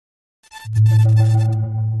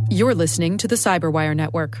You're listening to the Cyberwire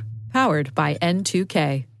Network, powered by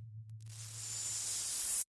N2K.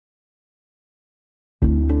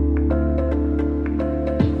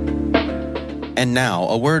 And now,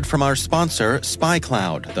 a word from our sponsor,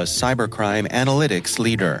 SpyCloud, the cybercrime analytics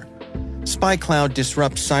leader. SpyCloud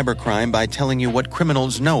disrupts cybercrime by telling you what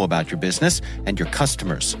criminals know about your business and your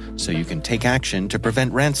customers, so you can take action to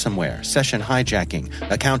prevent ransomware, session hijacking,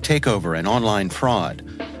 account takeover, and online fraud.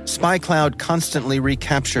 SpyCloud constantly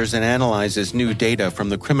recaptures and analyzes new data from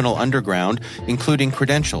the criminal underground, including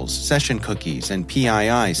credentials, session cookies, and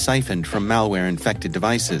PII siphoned from malware-infected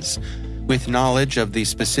devices. With knowledge of the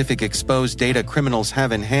specific exposed data criminals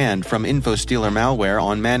have in hand from InfoStealer malware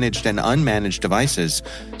on managed and unmanaged devices,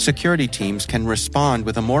 security teams can respond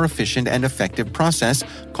with a more efficient and effective process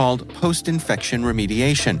called post-infection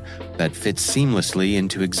remediation that fits seamlessly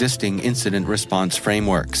into existing incident response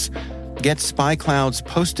frameworks. Get SpyCloud's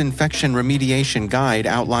post-infection remediation guide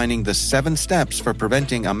outlining the 7 steps for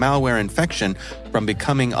preventing a malware infection from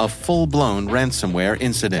becoming a full-blown ransomware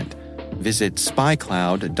incident. Visit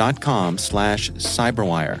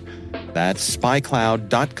spycloud.com/cyberwire. That's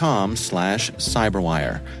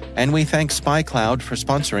spycloud.com/cyberwire. And we thank SpyCloud for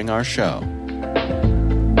sponsoring our show.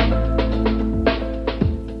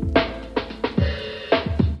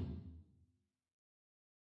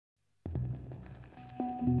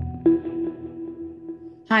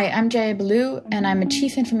 Hi, I'm Jaya Baloo, and I'm a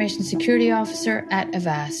Chief Information Security Officer at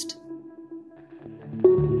Avast.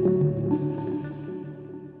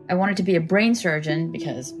 I wanted to be a brain surgeon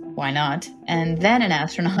because why not? And then an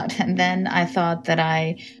astronaut. And then I thought that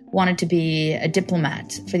I wanted to be a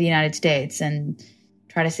diplomat for the United States and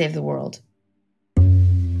try to save the world.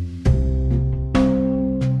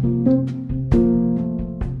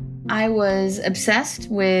 I was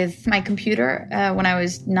obsessed with my computer. When I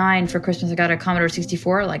was 9 for Christmas, I got a Commodore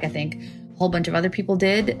 64, like I think a whole bunch of other people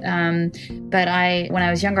did. But when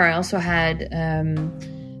I was younger, I also had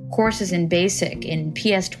courses in BASIC, in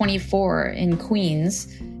PS24 in Queens,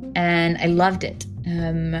 and I loved it.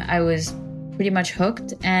 I was pretty much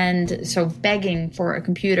hooked, and so begging for a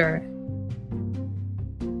computer.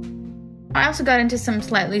 I also got into some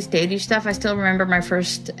slightly stagey stuff. I still remember my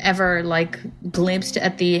first ever glimpse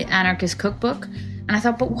at the Anarchist Cookbook, and I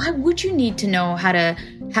thought, but why would you need to know how to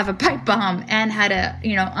have a pipe bomb and how to,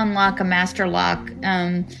 unlock a master lock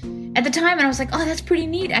at the time? And I was like, oh, that's pretty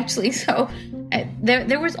neat, actually. So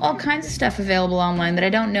there was all kinds of stuff available online that I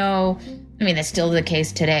don't know. I mean, that's still the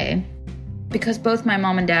case today, because both my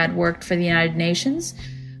mom and dad worked for the United Nations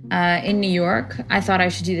in New York. I thought I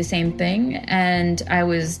should do the same thing, and I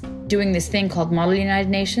was doing this thing called Model United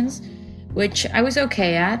Nations, which I was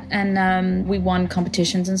okay at, and we won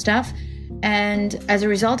competitions and stuff. And as a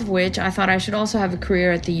result of which, I thought I should also have a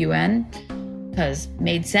career at the UN, because it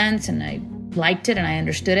made sense, and I liked it, and I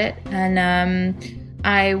understood it. And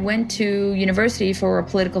I went to university for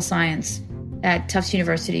political science at Tufts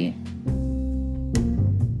University.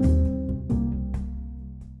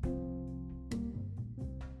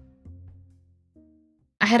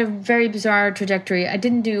 I had a very bizarre trajectory. I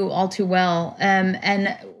didn't do all too well.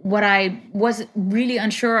 And what I was really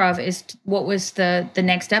unsure of is what was the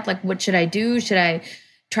next step. Like, what should I do? Should I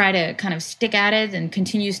try to kind of stick at it and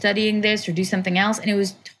continue studying this or do something else? And it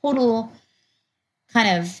was total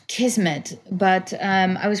kind of kismet. But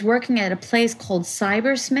I was working at a place called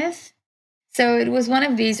Cybersmith. So it was one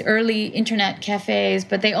of these early internet cafes,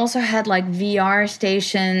 but they also had VR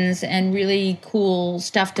stations and really cool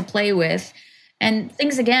stuff to play with. And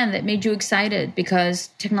things, again, that made you excited because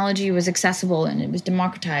technology was accessible and it was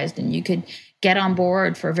democratized and you could get on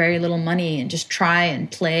board for very little money and just try and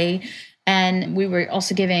play. And we were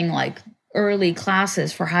also giving early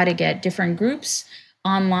classes for how to get different groups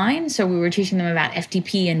online. So we were teaching them about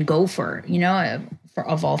FTP and Gopher,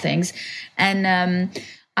 of all things. And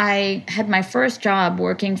I had my first job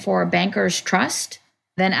working for a banker's trust.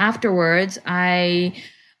 Then afterwards, I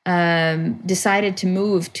decided to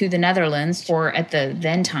move to the Netherlands for, at the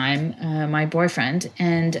then time, my boyfriend,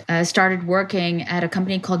 and started working at a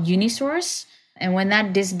company called Unisource. And when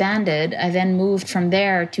that disbanded, I then moved from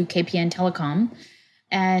there to KPN Telecom.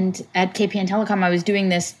 And at KPN Telecom, I was doing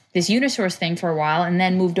this Unisource thing for a while, and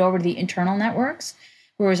then moved over to the internal networks,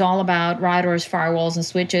 where it was all about routers, firewalls, and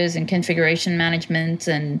switches, and configuration management,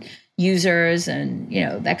 and users, and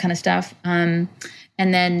that kind of stuff. And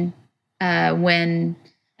then when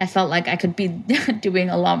I felt like I could be doing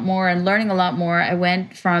a lot more and learning a lot more, I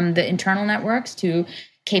went from the internal networks to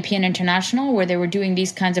KPN International, where they were doing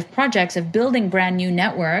these kinds of projects of building brand new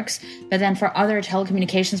networks, but then for other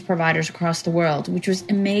telecommunications providers across the world, which was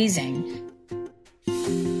amazing.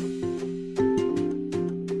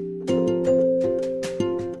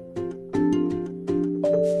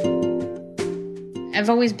 I've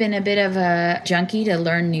always been a bit of a junkie to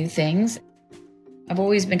learn new things. I've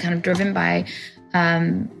always been kind of driven by,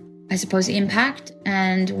 I suppose, impact.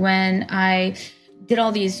 And when I did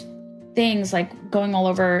all these things like going all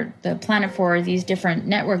over the planet for these different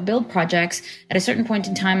network build projects, at a certain point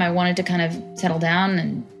in time, I wanted to kind of settle down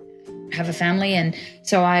and have a family. And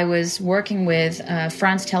so I was working with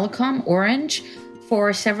France Telecom, Orange,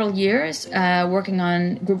 for several years, working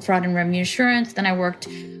on group fraud and revenue assurance. Then I worked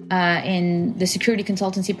in the security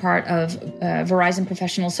consultancy part of Verizon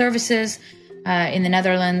Professional Services in the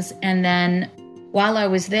Netherlands. And then while I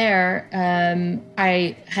was there,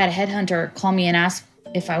 I had a headhunter call me and ask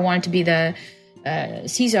if I wanted to be the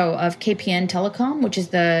CISO of KPN Telecom, which is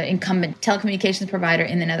the incumbent telecommunications provider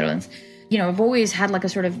in the Netherlands. You know, I've always had like a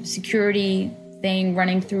sort of security thing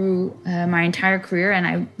running through my entire career, and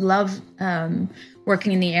I love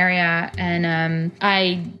working in the area. And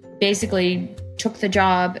I basically took the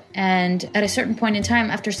job, and at a certain point in time,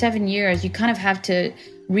 after 7 years, you kind of have to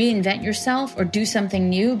reinvent yourself or do something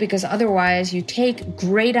new, because otherwise you take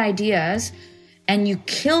great ideas and you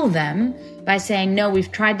kill them by saying, no,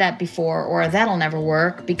 we've tried that before, or that'll never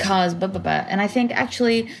work because blah, blah, blah. And I think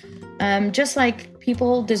actually, just like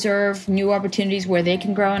people deserve new opportunities where they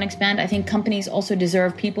can grow and expand, I think companies also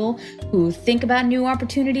deserve people who think about new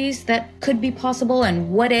opportunities that could be possible and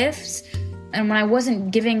what ifs. And when I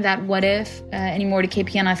wasn't giving that what if anymore to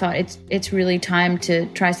KPN, I thought it's really time to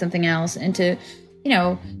try something else and to, you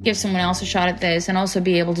know, give someone else a shot at this and also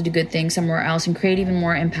be able to do good things somewhere else and create even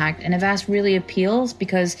more impact. And Avast really appeals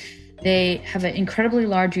because they have an incredibly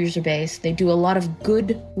large user base. They do a lot of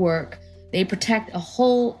good work. They protect a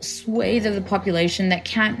whole swathe of the population that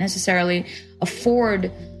can't necessarily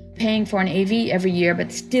afford paying for an AV every year,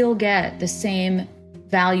 but still get the same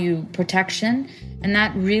value protection. And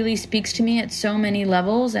that really speaks to me at so many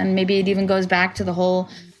levels. And maybe it even goes back to the whole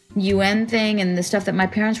UN thing and the stuff that my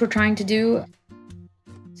parents were trying to do.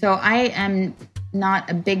 So I am not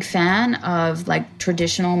a big fan of like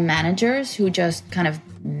traditional managers who just kind of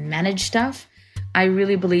manage stuff. I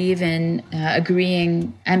really believe in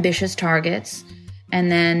agreeing ambitious targets.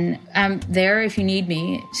 And then I'm there if you need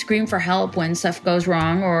me. Scream for help when stuff goes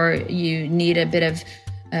wrong or you need a bit of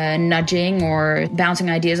nudging or bouncing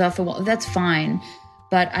ideas off the wall. That's fine.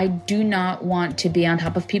 But I do not want to be on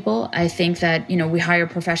top of people. I think that, you know, we hire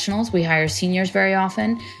professionals, we hire seniors very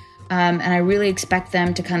often. And I really expect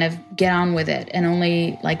them to kind of get on with it and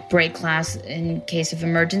only like break class in case of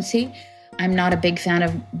emergency. I'm not a big fan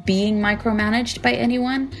of being micromanaged by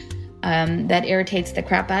anyone. That irritates the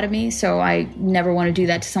crap out of me. So I never want to do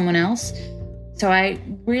that to someone else. So I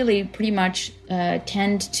really pretty much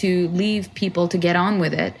tend to leave people to get on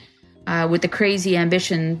with it with the crazy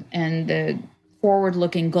ambition and the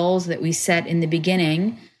forward-looking goals that we set in the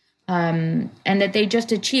beginning, and that they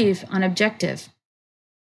just achieve on objective.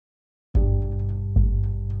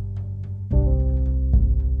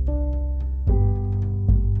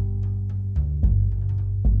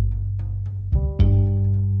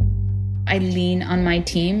 I lean on my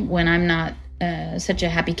team when I'm not such a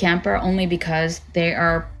happy camper, only because they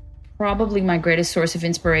are probably my greatest source of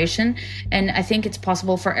inspiration. And I think it's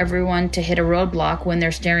possible for everyone to hit a roadblock when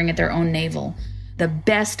they're staring at their own navel. The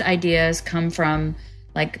best ideas come from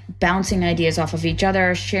like bouncing ideas off of each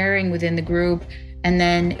other, sharing within the group. And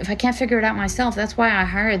then if I can't figure it out myself, that's why I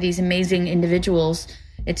hire these amazing individuals.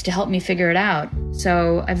 It's to help me figure it out.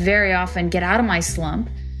 So I very often get out of my slump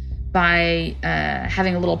by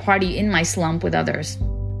having a little party in my slump with others.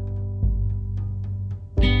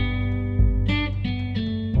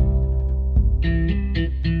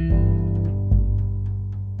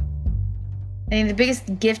 I think the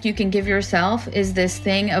biggest gift you can give yourself is this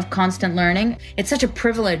thing of constant learning. It's such a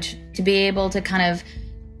privilege to be able to kind of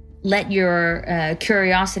let your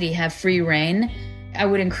curiosity have free rein. I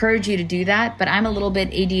would encourage you to do that, but I'm a little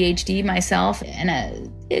bit ADHD myself and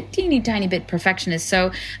a teeny tiny bit perfectionist.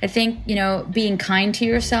 So I think, you know, being kind to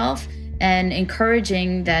yourself and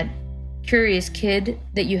encouraging that curious kid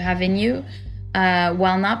that you have in you,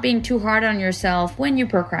 while not being too hard on yourself when you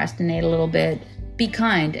procrastinate a little bit. Be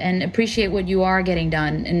kind and appreciate what you are getting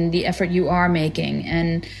done and the effort you are making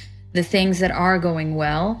and the things that are going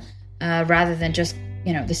well, rather than just,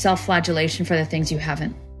 you know, the self-flagellation for the things you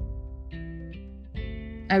haven't.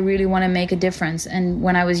 I really want to make a difference. And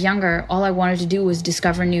when I was younger, all I wanted to do was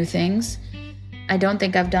discover new things. I don't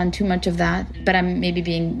think I've done too much of that, but I'm maybe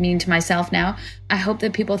being mean to myself now. I hope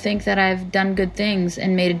that people think that I've done good things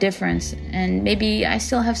and made a difference. And maybe I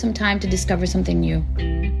still have some time to discover something new.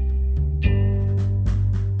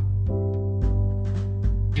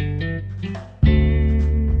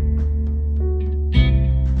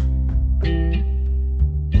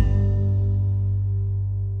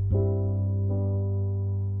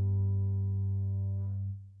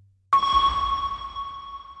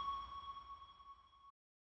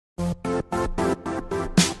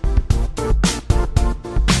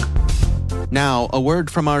 Now, a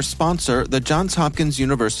word from our sponsor, the Johns Hopkins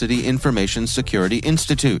University Information Security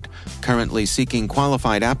Institute, currently seeking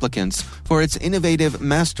qualified applicants for its innovative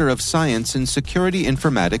Master of Science in Security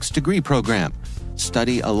Informatics degree program.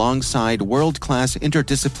 Study alongside world-class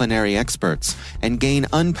interdisciplinary experts and gain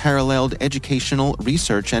unparalleled educational,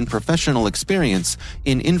 research, and professional experience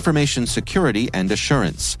in information security and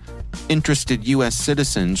assurance. Interested U.S.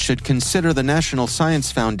 citizens should consider the National Science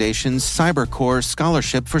Foundation's CyberCore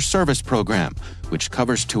Scholarship for Service program, which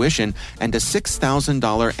covers tuition and a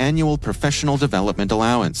 $6,000 annual professional development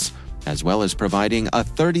allowance, as well as providing a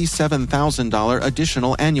 $37,000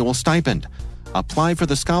 additional annual stipend. Apply for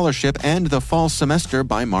the scholarship and the fall semester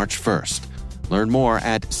by March 1st. Learn more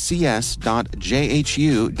at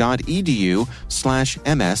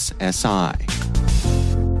cs.jhu.edu/MSSI.